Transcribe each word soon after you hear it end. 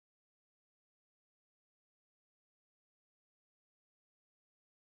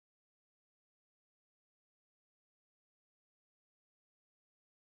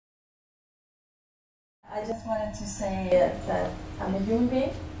I just wanted to say that I'm a human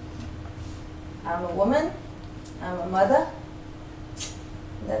being, I'm a woman, I'm a mother.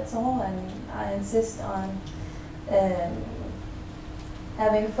 That's all, and I insist on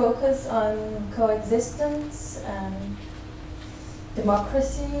having focus on coexistence and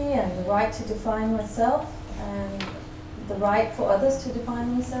democracy and the right to define myself and the right for others to define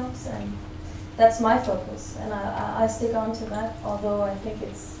themselves, and that's my focus, and I stick on to that, although I think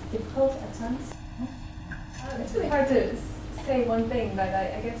it's difficult at times. It's really hard to say one thing, but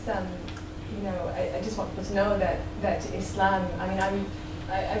I guess you know, I just want people to know that Islam. I mean, I'm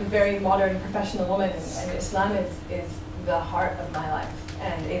a very modern professional woman, and Islam is the heart of my life,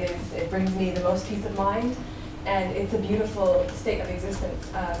 and it brings me the most peace of mind, and it's a beautiful state of existence.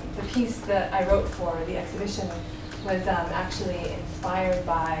 The piece that I wrote for the exhibition was actually inspired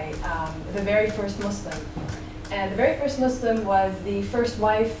by the very first Muslim. And the very first Muslim was the first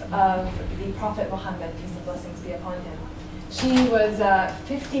wife of the Prophet Muhammad, peace and blessings be upon him. She was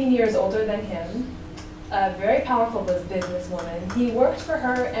 15 years older than him, a very powerful businesswoman. He worked for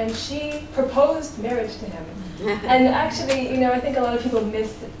her, and she proposed marriage to him. And actually, you know, I think a lot of people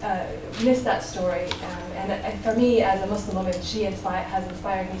miss that story. And for me, as a Muslim woman, she has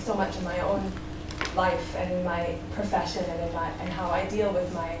inspired me so much in my own life and in my profession and how I deal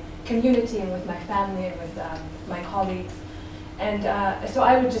with my community and with my family and with my colleagues. And so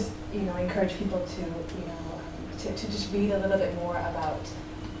I would just, you know, encourage people to, you know, to just read a little bit more about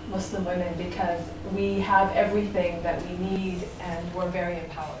Muslim women, because we have everything that we need and we're very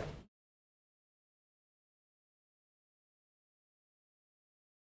empowered.